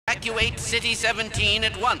evacuate City 17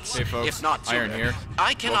 at once. Hey folks, if not sooner. Iron here.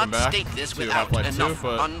 I cannot state this without Half-Life 2, enough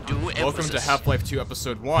undue emphasis. welcome to Half-Life 2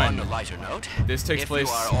 Episode 1. On a lighter note, this takes place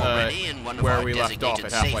where we left off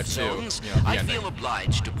at Half-Life 2. Zones, I feel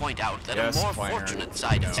obliged to point out that a more fortunate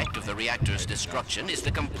side effect of the reactor's destruction is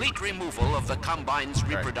the complete removal of the Combine's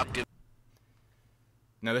reproductive...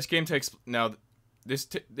 Now this game takes...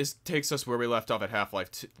 This takes us where we left off at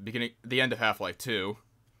Half-Life 2, the end of Half-Life 2.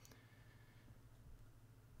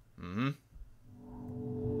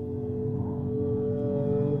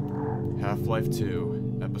 Half-Life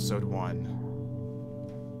 2, Episode 1.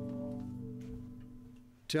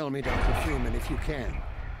 Tell me, Dr. Freeman, if you can.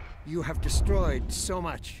 You have destroyed so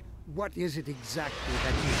much. What is it exactly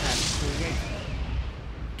that you have created?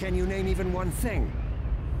 Can you name even one thing?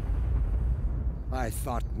 I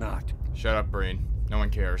thought not. Shut up, Breen. No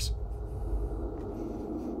one cares.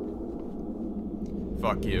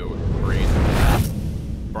 Fuck you, Breen.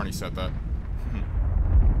 Barney said that.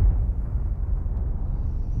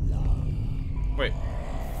 Wait.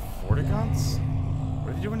 Vortigaunts?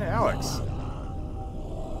 What are they doing to Alex?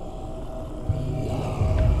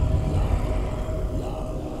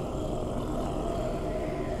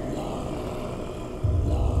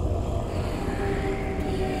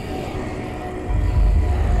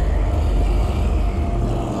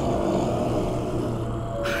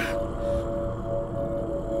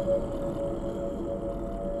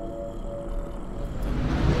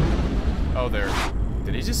 Oh, there.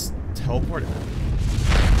 Did he just teleport? Did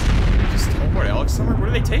he just teleport Alex somewhere? Where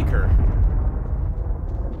do they take her?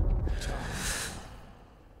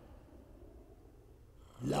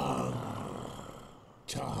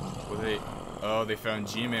 Oh, they found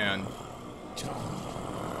G-Man.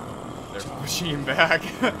 They're pushing him back.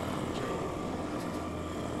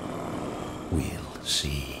 We'll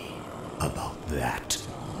see about that.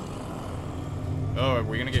 Oh, are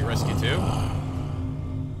we gonna get rescued too?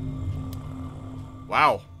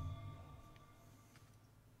 Wow.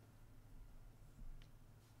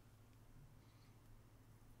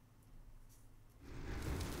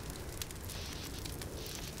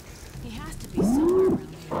 He has to be somewhere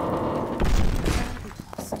around here.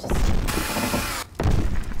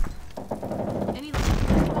 Any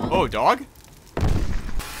oh, dog?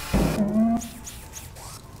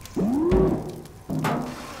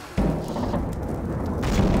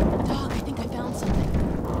 Dog, I think I found something.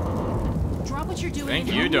 Drop what you're doing.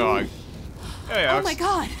 Thank you, dog. Hey, Alex. Oh my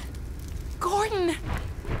God, Gordon!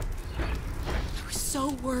 I was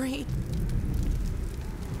so worried.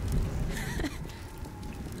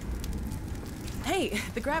 Hey,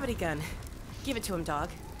 the gravity gun. Give it to him, dog.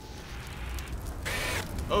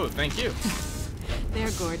 Oh, thank you. There,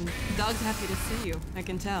 Gordon. Dog's happy to see you. I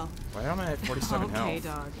can tell. Why am I at 47 health? Okay,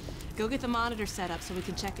 dog. Go get the monitor set up so we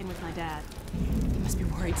can check in with my dad. He must be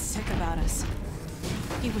worried sick about us.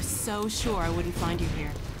 He was so sure I wouldn't find you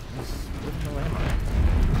here. Where the hell am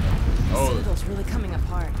I? Oh. Citadel's really coming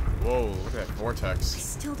apart. Whoa, look at that vortex. I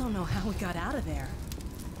still don't know how we got out of there.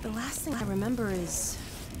 The last thing I remember is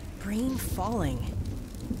brain falling.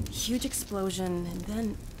 Huge explosion, and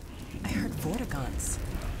then I heard vortigaunts.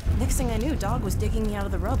 Next thing I knew, Dog was digging me out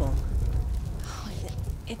of the rubble. Oh,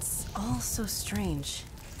 it's all so strange.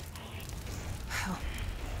 Well,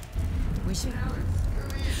 we should...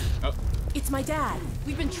 Oh. It's my dad.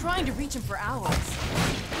 We've been trying to reach him for hours.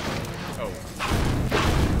 Oh.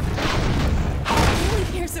 He really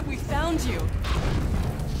hears that we found you.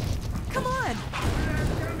 Come on.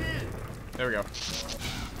 There we go.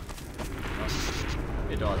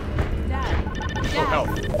 Hey, dog. Dad. Dad. Oh, help.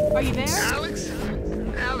 Are you there? Alex?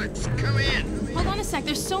 Alex, come in. Hold on a sec.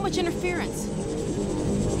 There's so much interference.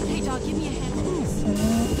 Hey, dog, give me a hand, please.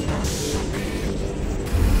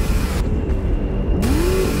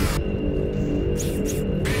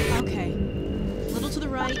 Okay. A little to the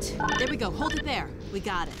right. There we go. Hold it there. We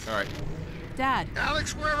got it. All right. Dad.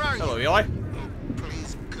 Alex, where are you? Hello, Eli. Oh,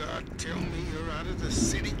 please, God, tell me you're out of the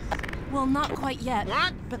city. Well, not quite yet.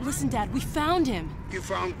 What? But listen, Dad, we found him. You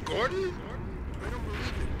found Gordon? I don't believe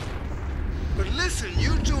it. But listen,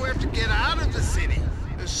 you two have to get out of the city.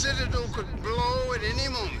 The Citadel could blow at any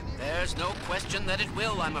moment. There's no question that it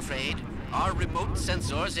will, I'm afraid. Our remote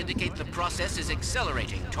sensors indicate the process is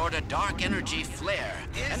accelerating toward a dark energy flare.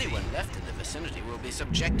 Anyone left in the vicinity will be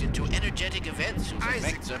subjected to energetic events whose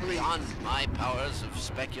effects are beyond my powers of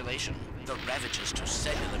speculation. The ravages to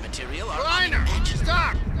cellular material are Reiner, unimaginable.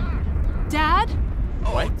 stop! Dad?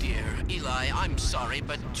 Oh dear, Eli, I'm sorry,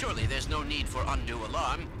 but surely there's no need for undue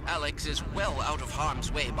alarm. Alex is well out of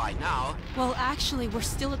harm's way by now. Well, actually, we're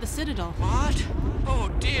still at the Citadel. What?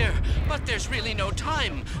 Oh dear, but there's really no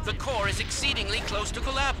time. The core is exceedingly close to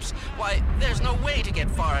collapse. Why, there's no way to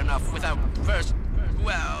get far enough without first...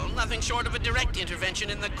 Well, nothing short of a direct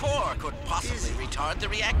intervention in the core could possibly retard the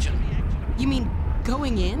reaction. You mean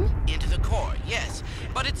going in? Into the core, yes.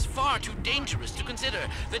 But it's far too dangerous to consider.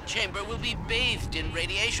 The chamber will be bathed in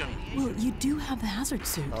radiation. Well, you do have the hazard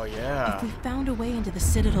suit. Oh, yeah. If we found a way into the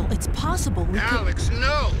Citadel, it's possible we could... Alex,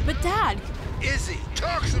 no! But Dad! Izzy,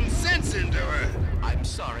 talk some sense into her! I'm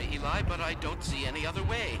sorry, Eli, but I don't see any other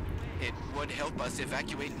way. It would help us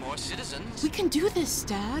evacuate more citizens. We can do this,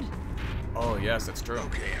 Dad. Oh, yes, that's true.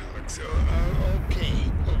 Okay, Alex,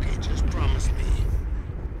 okay, just promise me.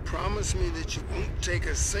 Promise me that you won't take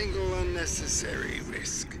a single unnecessary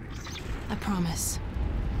risk. I promise.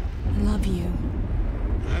 I love you.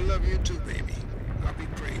 I love you too, baby. I'll be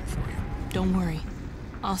praying for you. Don't worry.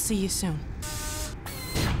 I'll see you soon.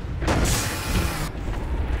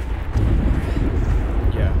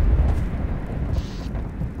 Yeah.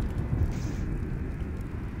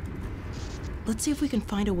 Let's see if we can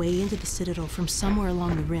find a way into the Citadel from somewhere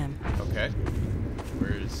along the rim. Okay.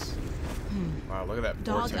 Where's... Wow, look at that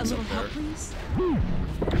Dog, a vortex little up there. help, please?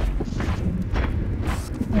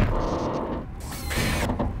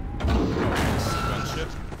 Gunship.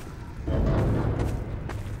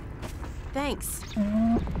 Thanks.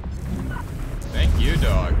 Thank you,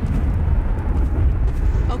 dog.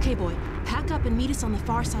 Okay, boy. Pack up and meet us on the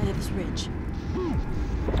far side of this ridge.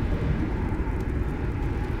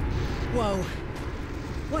 Whoa.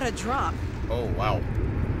 What a drop. Oh, wow.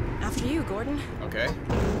 After you, Gordon. Okay.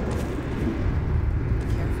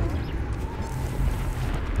 Careful.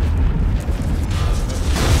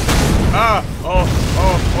 Ah!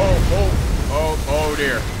 Oh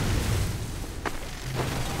dear.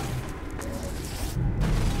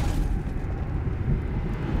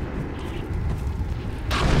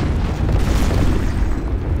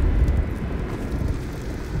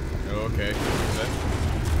 Okay.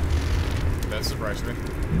 That surprised me.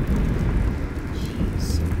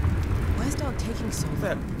 Jeez. Why is Dog taking so Look at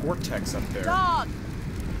that vortex up there. Dog!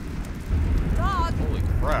 Dog! Holy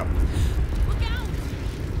crap. Look out!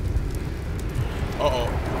 Uh-oh.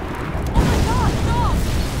 Oh my god! Dog!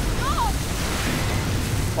 Dog!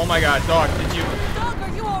 Oh my god, dog, did you... Dog,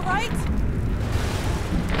 are you alright?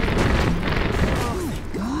 Oh,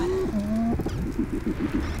 thank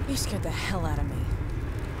god. You scared the hell out of me.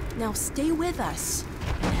 Now stay with us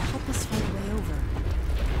and help us find a way over.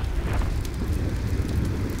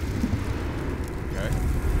 Okay.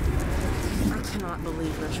 I cannot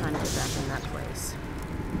believe we're trying to get back in that place.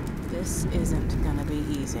 This isn't gonna be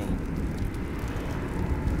easy.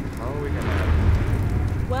 How are we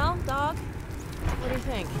gonna... Well, Dog, what do you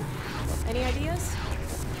think? Any ideas?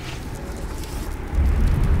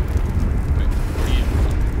 What are you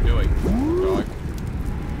doing, dog?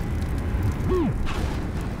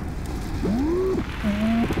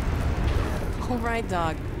 All right,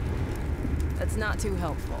 Dog. That's not too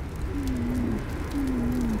helpful.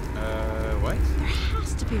 What? There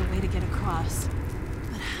has to be a way to get across.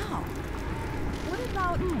 But how? What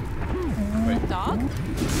about... Wait, Dog?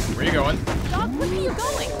 where are you going? Dog, where are you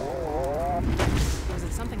going? Was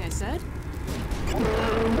it something I said?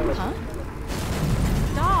 Huh?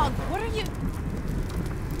 Dog, what are you...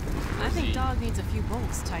 I think Dog needs a few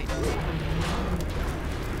bolts tightened.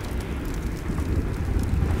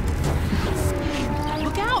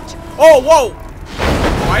 Look out! Oh, whoa!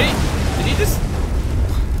 Why did he just...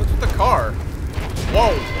 What's with the car?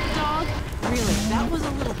 Whoa! Dog, really, that was a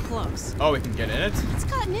little close. Oh, we can get in it? It's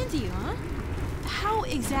gotten into you, huh? How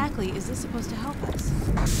exactly is this supposed to help us?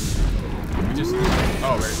 We just...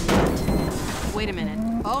 Oh, Wait a minute.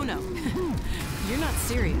 Oh no. You're not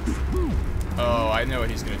serious. Oh, I know what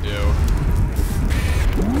he's gonna do.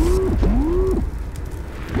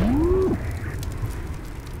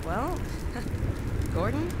 Well,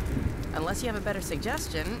 Gordon, unless you have a better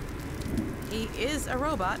suggestion, he is a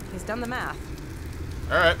robot. He's done the math.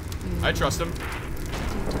 Alright, I trust him.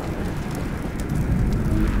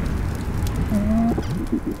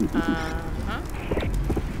 Uh-huh.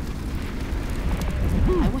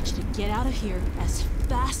 I want you to get out of here as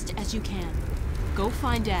fast as you can. Go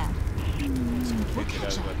find Dad. We'll Get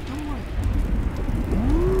catch out up. of Don't worry.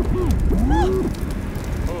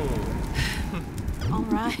 Oh. All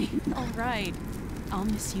right. All right. I'll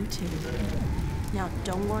miss you too. Now,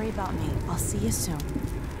 don't worry about me. I'll see you soon.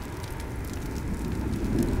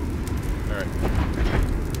 Alright.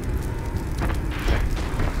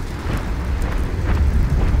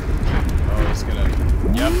 Oh, he's gonna...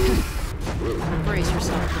 Yep.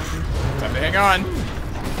 Hang on.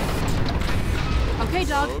 Okay,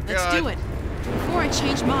 dog, Oh, let's God. do it. Before I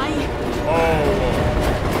change my... Oh.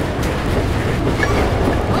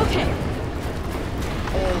 Okay,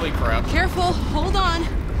 Holy crap. careful, hold on.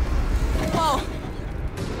 Whoa.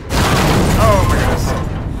 Oh my goodness.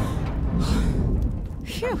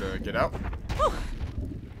 Phew. Time to get out. Whew.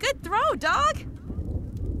 Good throw, dog.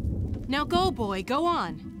 Now go, boy, go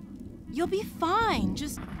on. You'll be fine,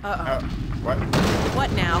 just... Uh-oh. What?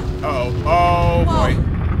 What now? Uh-oh. Oh, Whoa. boy.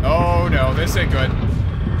 Oh, no. This ain't good.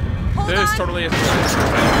 Hold This on. totally isn't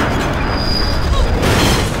good.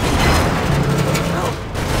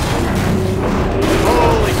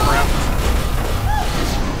 Holy crap.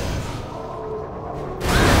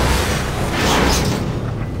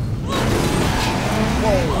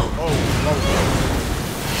 Whoa.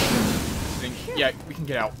 Yeah, we can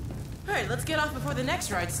get out. All right, let's get off before the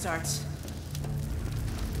next ride starts.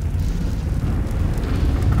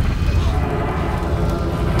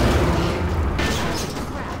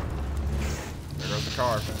 There goes the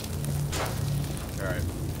car. Alright.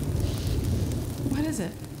 What is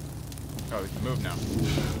it? Oh, we can move now.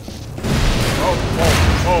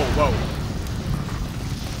 Oh, whoa.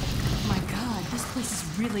 My God, this place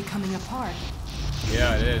is really coming apart.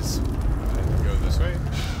 Yeah, it is. Go this way.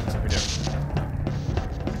 That's what we do.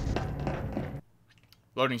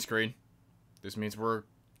 Loading screen. This means we're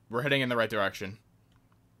heading in the right direction.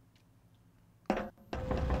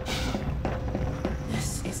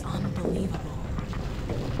 This is unbelievable.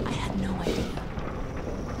 I had no idea.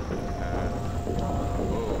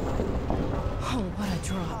 Oh, what a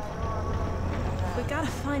drop. We gotta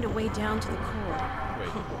find a way down to the core. Wait.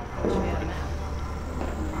 Should we have a map?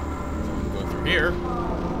 Go through here.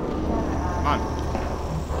 Come on.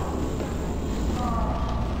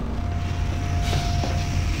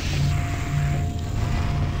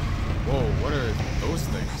 Whoa, what are those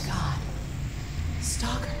things? God.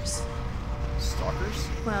 Stalkers. Stalkers?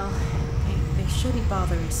 Well, they shouldn't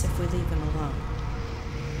bother us if we leave them alone.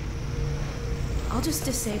 I'll just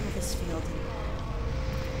disable this field.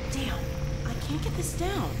 Damn, I can't get this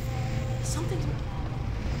down. Something...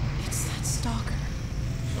 It's that stalker.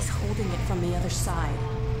 He's holding it from the other side.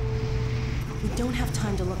 We don't have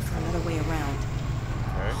time to look for another way around.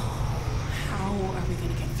 Okay. How are we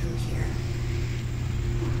gonna get through here?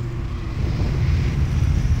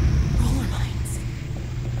 Roller mines.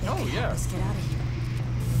 They Oh, could help yeah. us get out of here.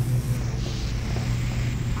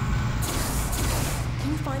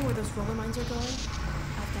 Can you find where those roller mines are going?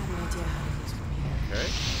 I've got an idea how to use them here. Okay.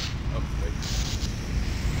 Oh, wait.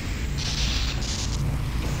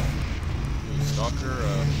 Ooh, stalker,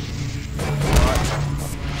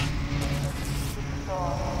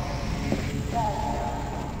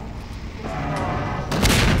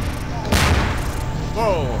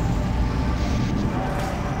 Whoa!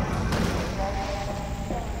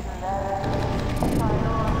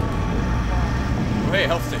 Oh, hey,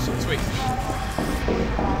 health station, sweet.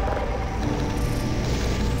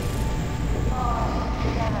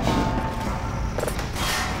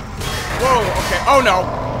 Whoa, okay. Oh no!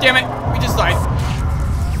 Damn it! We just died.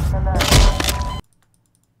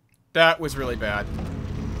 That was really bad.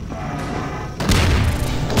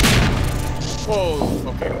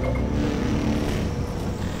 Whoa, okay.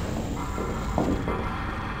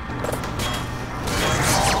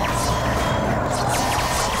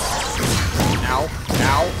 Ow,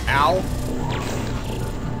 ow, ow.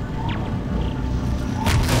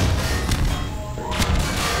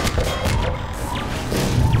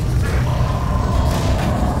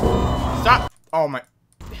 Stop! Oh my...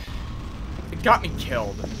 It got me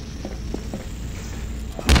killed.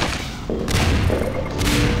 Okay,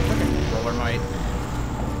 roller might.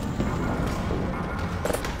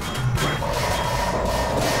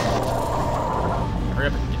 Hurry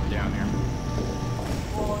up and get down there.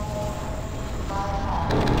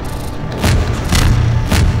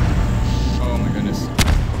 Oh my goodness.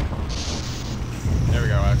 There we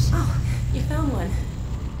go, Alex. Oh, you found one.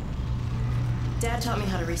 Dad taught me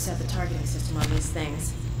how to reset the targeting system on these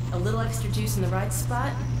things. A little extra juice in the right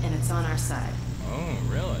spot, and it's on our side. Oh,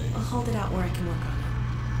 really? I'll hold it out where I can work on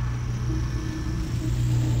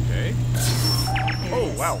Okay. it. There it Oh,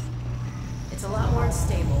 is. wow. It's a lot more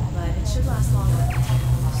unstable, but it should last long enough to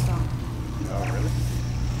stop. Oh, really?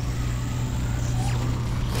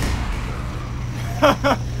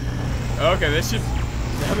 Okay, this should...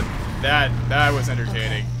 That was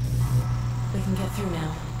entertaining. We can get through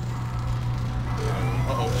now.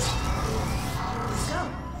 Uh-oh. Let's go.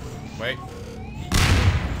 Wait.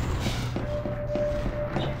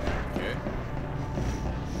 Okay.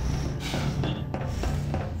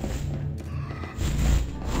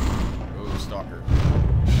 Ooh, stalker.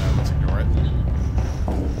 Let's ignore it.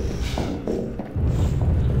 Alright.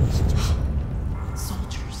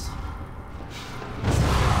 Soldiers.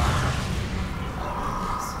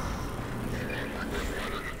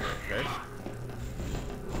 Okay.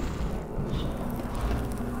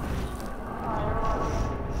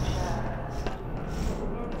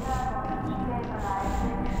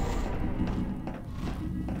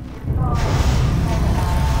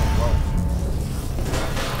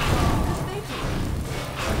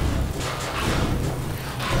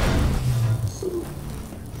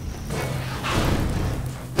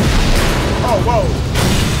 Oh, whoa!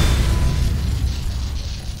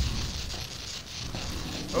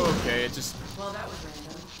 Okay, it just Well, that was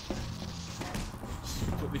random.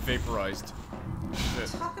 completely vaporized. Shit.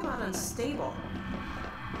 Talk about unstable.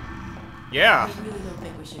 Yeah! I really don't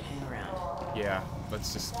think we should hang around. Yeah,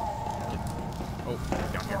 let's just get... Oh,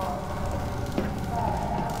 down here.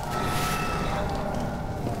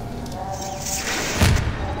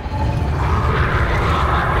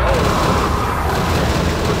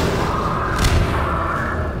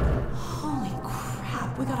 Holy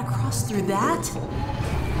crap, we gotta cross through that?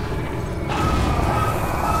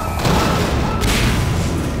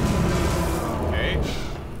 Okay.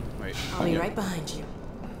 Wait. I'll be right behind you.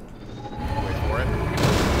 Wait for it.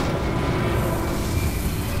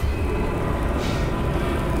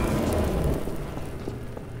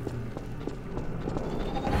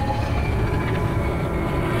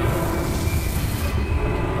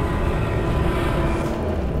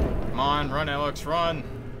 Come on, run, Alex, run!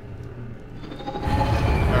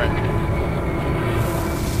 Alright.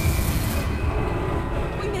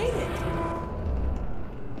 We made it!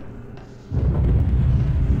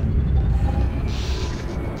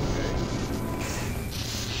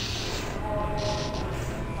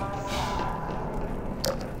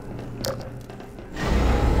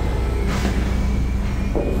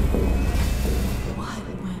 What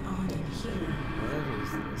went on in here? What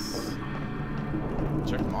is this?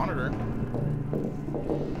 Check the monitor.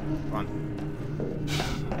 Come on.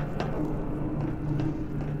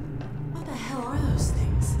 What the hell are those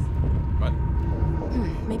things? What?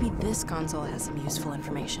 Maybe this console has some useful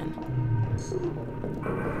information.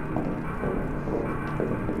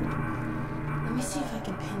 Let me see if I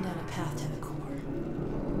can pin down a path to the core.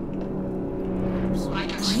 I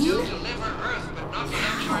can still deliver Earth, but not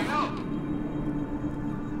without your help.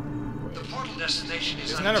 The portal destination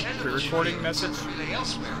is Isn't that a untenable. pre-recording Should message? relay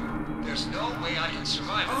elsewhere. There's no way I can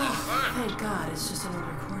survive in that Oh, environment. thank God, it's just an old A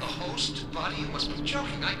recording. host body? You must be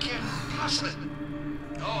joking. I can't possibly.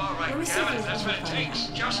 Oh, all right, Let me see damn if it. I That's can what it find takes.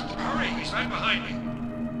 Just hurry. He's right behind me.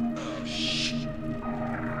 Oh, shit.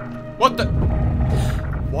 What the?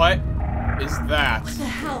 What is that? What the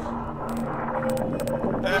hell?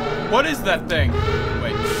 What is that thing?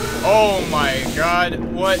 Wait. Oh my god.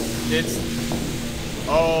 What? It's...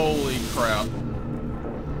 Holy crap.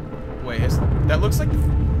 Wait, that looks like...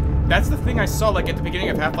 That's the thing I saw, like, at the beginning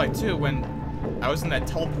of Half-Life 2 when I was in that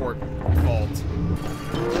teleport vault.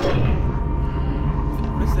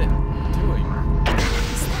 What is it doing?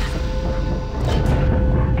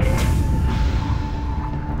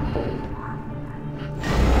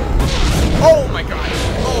 Oh my god!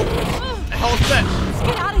 Oh! The hell is that? Let's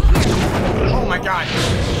get out of here! Oh my god!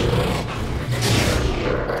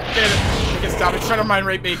 Damn it! I can stop it. It's trying to mind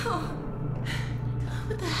rape me.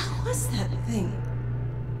 What the hell was that thing?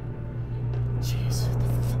 Jeez.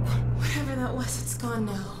 Whatever that was, it's gone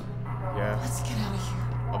now. Yeah. Let's get out of here.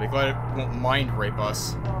 I'll be glad it won't mind rape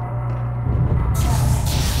us.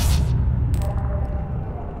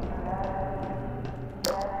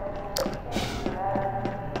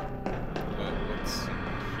 What's here?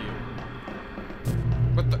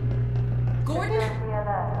 What the? Gordon?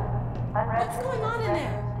 What's going on in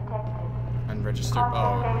there? Unregistered?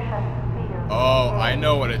 Oh. Oh, I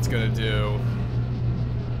know what it's gonna do.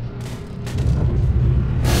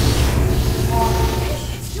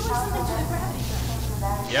 It's doing something to the gravity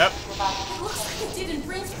gun. Yep. It looks like it did in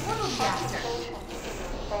Brain's portal reactor.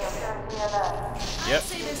 Yep. I'd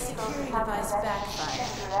say their security device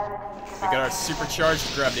backfired. We got our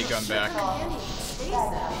supercharged gravity gun back. Handy if it stays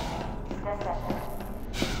that way.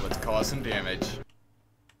 Let's cause some damage.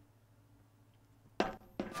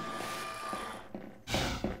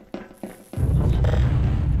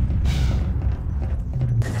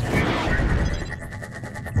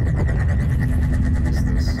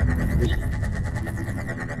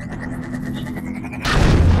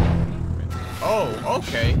 Oh,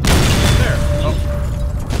 okay. There. Oh.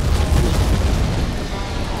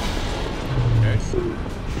 Okay.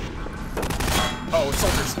 Oh, it's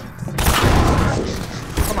soldiers.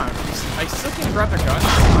 Come on. I still can grab the gun.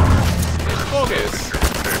 Focus.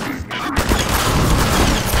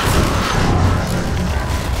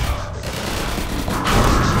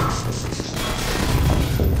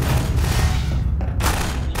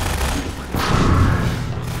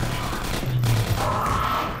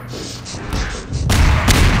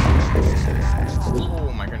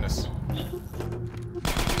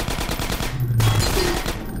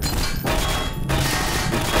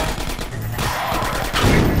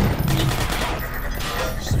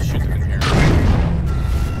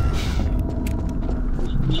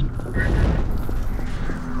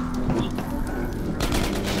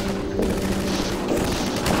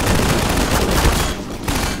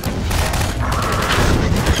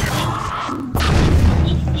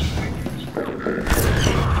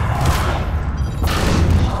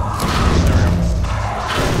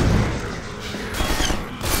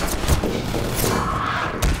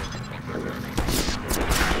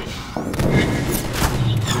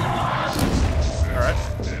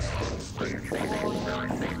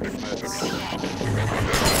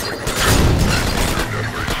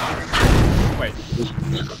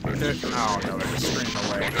 Oh no, they're just screaming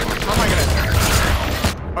away. How am I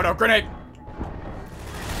gonna... Oh no, grenade!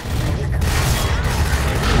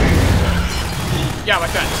 Yeah,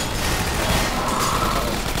 like that.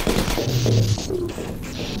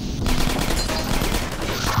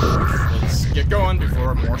 Let's get going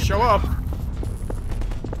before more show up.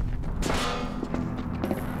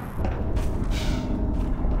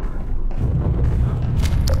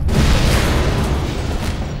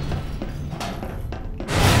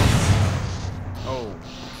 Oh,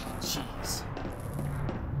 jeez.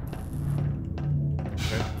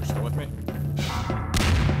 Okay, you're still with me?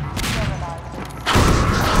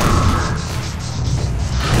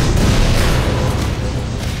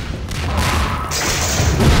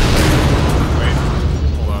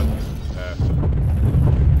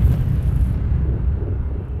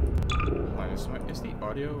 Is the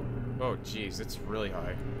audio? Oh, jeez, it's really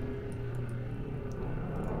high.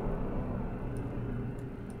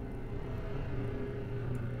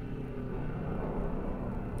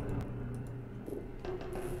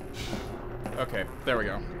 Okay, there we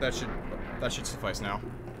go. That should suffice now.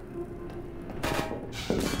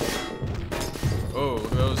 Oh,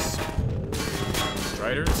 look at those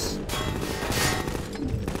striders.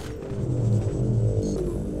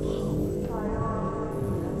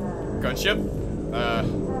 Gunship.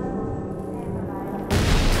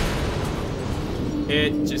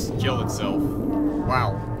 It just killed itself.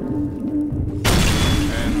 Wow.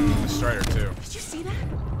 And the Strider too. Did you see that?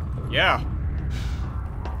 Yeah.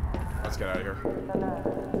 Let's get out of here.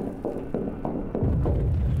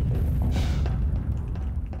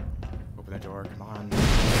 Open that door, come on.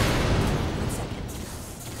 1 second.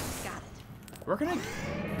 Got it. We're gonna...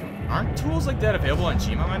 Aren't tools like that available on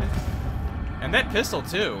Gmod? And that pistol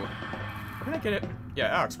too. We're gonna get it... Yeah,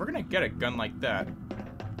 Alex, we're gonna get a gun like that.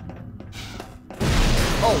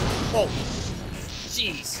 Oh!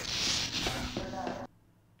 Jeez!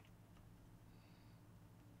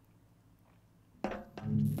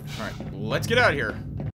 Alright, let's get out of here.